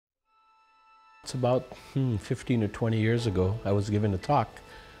It's about 15 or 20 years ago, I was giving a talk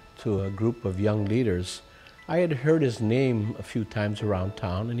to a group of young leaders. I had heard his name a few times around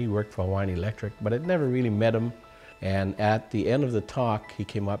town, and he worked for Hawaiian Electric, but I'd never really met him. And at the end of the talk, he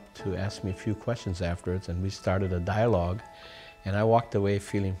came up to ask me a few questions afterwards, and we started a dialogue. And I walked away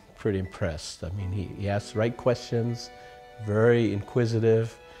feeling pretty impressed. I mean, he asked the right questions, very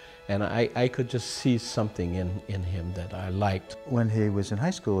inquisitive, and I could just see something in him that I liked. When he was in high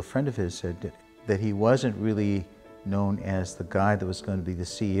school, a friend of his said that he wasn't really known as the guy that was going to be the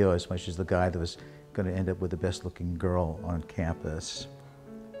CEO as much as the guy that was going to end up with the best looking girl on campus.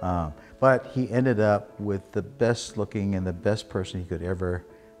 But he ended up with the best looking and the best person he could ever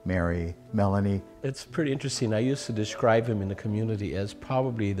marry, Melanie. It's pretty interesting. I used to describe him in the community as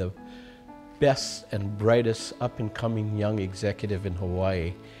probably the best and brightest up-and-coming young executive in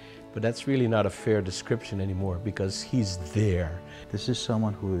Hawaii. But that's really not a fair description anymore because he's there. This is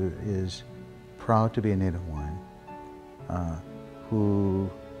someone who is proud to be a Native Hawaiian, who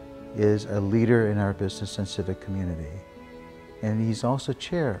is a leader in our business and civic community. And he's also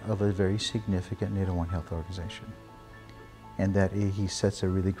chair of a very significant Native Hawaiian health organization. And that he sets a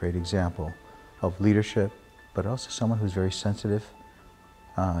really great example of leadership, but also someone who's very sensitive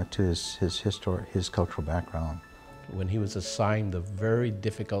to his cultural background. When he was assigned the very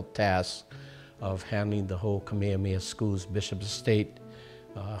difficult task of handling the whole Kamehameha School's Bishop Estate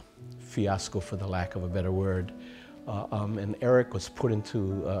fiasco, for the lack of a better word, and Eric was put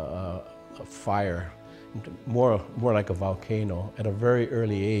into a fire, more like a volcano, at a very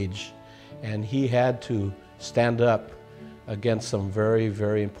early age, and he had to stand up against some very,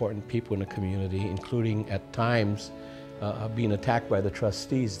 very important people in the community, including at times being attacked by the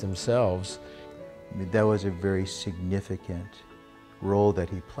trustees themselves. That was a very significant role that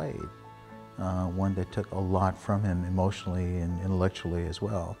he played, one that took a lot from him emotionally and intellectually as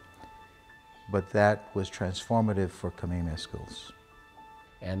well. But that was transformative for Kamehameha Schools.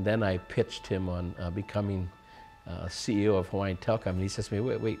 And then I pitched him on becoming CEO of Hawaiian Telecom, and he says to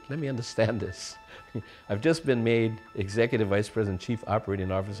me, wait, let me understand this. I've just been made Executive Vice President, Chief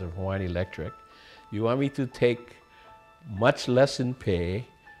Operating Officer of Hawaiian Electric. You want me to take much less in pay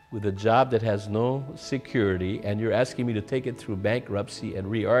with a job that has no security, and you're asking me to take it through bankruptcy and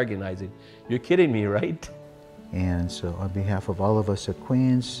reorganize it. You're kidding me, right? And so on behalf of all of us at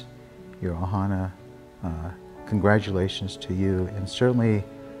Queens, your Ohana, congratulations to you. And certainly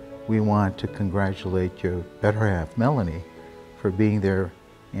we want to congratulate your better half, Melanie, for being there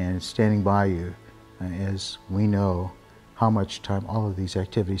and standing by you, as we know how much time all of these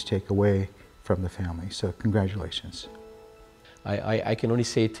activities take away from the family. So congratulations. I can only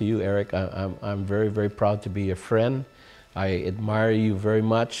say to you, Eric, I'm very, very proud to be your friend. I admire you very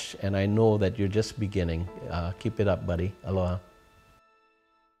much, and I know that you're just beginning. Keep it up, buddy. Aloha.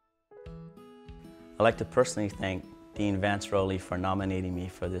 I'd like to personally thank Dean Vance Rowley for nominating me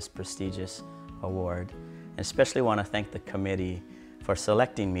for this prestigious award, and especially want to thank the committee for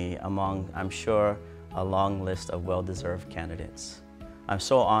selecting me among, I'm sure, a long list of well-deserved candidates. I'm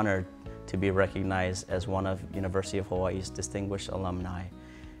so honored to be recognized as one of University of Hawaii's distinguished alumni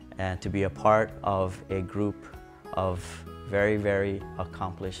and to be a part of a group of very, very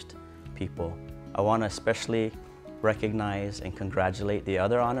accomplished people. I want to especially recognize and congratulate the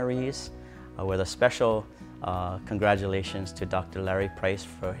other honorees with a special congratulations to Dr. Larry Price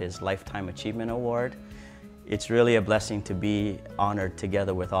for his Lifetime Achievement Award. It's really a blessing to be honored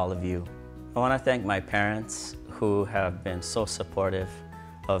together with all of you. I want to thank my parents who have been so supportive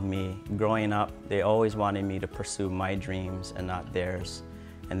of me. Growing up, they always wanted me to pursue my dreams and not theirs.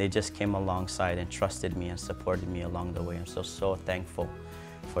 And they just came alongside and trusted me and supported me along the way. I'm so thankful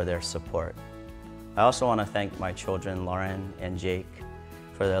for their support. I also want to thank my children, Lauren and Jake,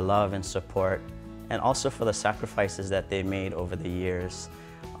 for their love and support, and also for the sacrifices that they made over the years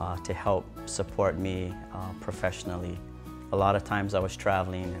to help support me professionally. A lot of times I was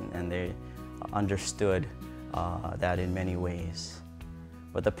traveling and they understood that in many ways.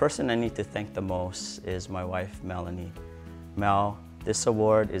 But the person I need to thank the most is my wife, Melanie. Mel, this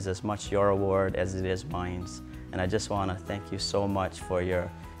award is as much your award as it is mine, and I just want to thank you so much for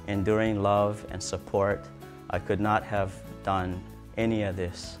your enduring love and support. I could not have done any of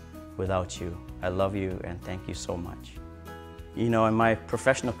this without you. I love you and thank you so much. You know, in my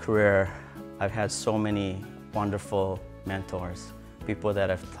professional career, I've had so many wonderful mentors, people that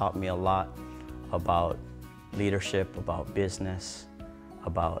have taught me a lot about leadership, about business,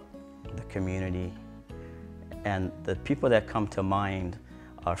 about the community. And the people that come to mind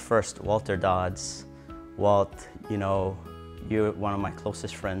are first Walter Dodds. Walt, you know, you're one of my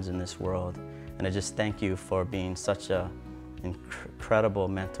closest friends in this world, and I just thank you for being such an incredible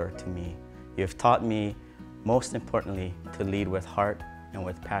mentor to me. You have taught me, most importantly, to lead with heart and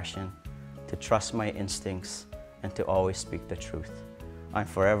with passion, to trust my instincts, and to always speak the truth. I'm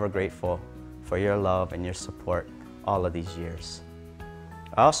forever grateful for your love and your support all of these years.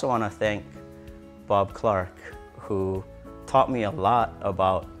 I also want to thank Bob Clark, who taught me a lot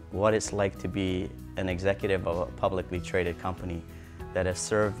about what it's like to be an executive of a publicly traded company that has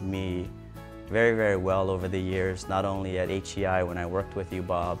served me very, very well over the years, not only at HEI when I worked with you,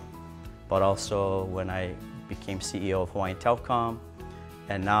 Bob, but also when I became CEO of Hawaiian Telecom,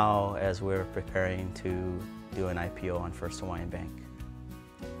 and now as we're preparing to do an IPO on First Hawaiian Bank.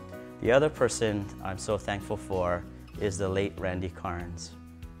 The other person I'm so thankful for is the late Randy Carnes.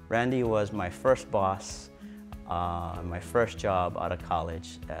 Randy was my first boss, my first job out of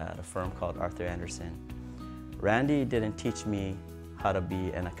college at a firm called Arthur Andersen. Randy didn't teach me how to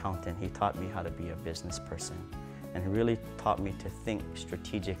be an accountant. He taught me how to be a business person, and he really taught me to think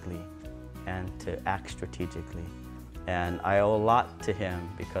strategically and to act strategically. And I owe a lot to him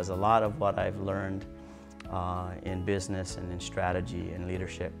because a lot of what I've learned in business and in strategy and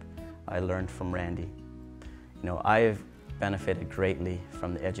leadership, I learned from Randy. You know, I've benefited greatly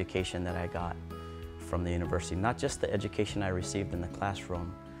from the education that I got from the university, not just the education I received in the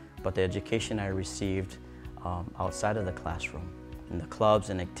classroom, but the education I received outside of the classroom, in the clubs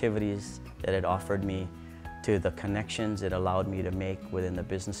and activities that it offered me, to the connections it allowed me to make within the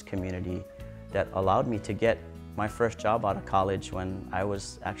business community that allowed me to get my first job out of college when I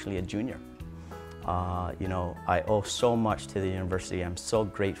was actually a junior. You know, I owe so much to the university. I'm so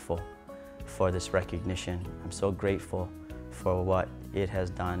grateful for this recognition. I'm so grateful for what it has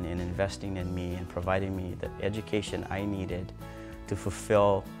done in investing in me and providing me the education I needed to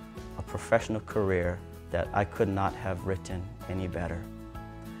fulfill a professional career that I could not have written any better.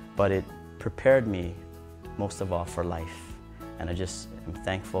 But it prepared me most of all for life. And I just am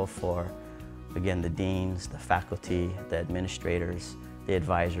thankful for, again, the deans, the faculty, the administrators, the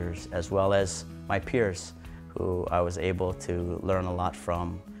advisors, as well as my peers who I was able to learn a lot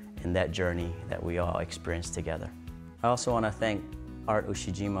from in that journey that we all experienced together. I also want to thank Art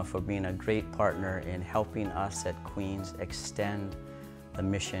Ushijima for being a great partner in helping us at Queens extend the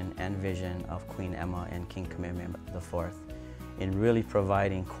mission and vision of Queen Emma and King Kamehameha IV in really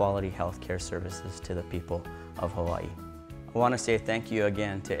providing quality healthcare services to the people of Hawaii. I want to say thank you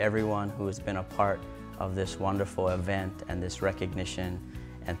again to everyone who has been a part of this wonderful event and this recognition,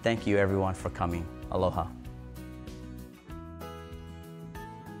 and thank you everyone for coming. Aloha.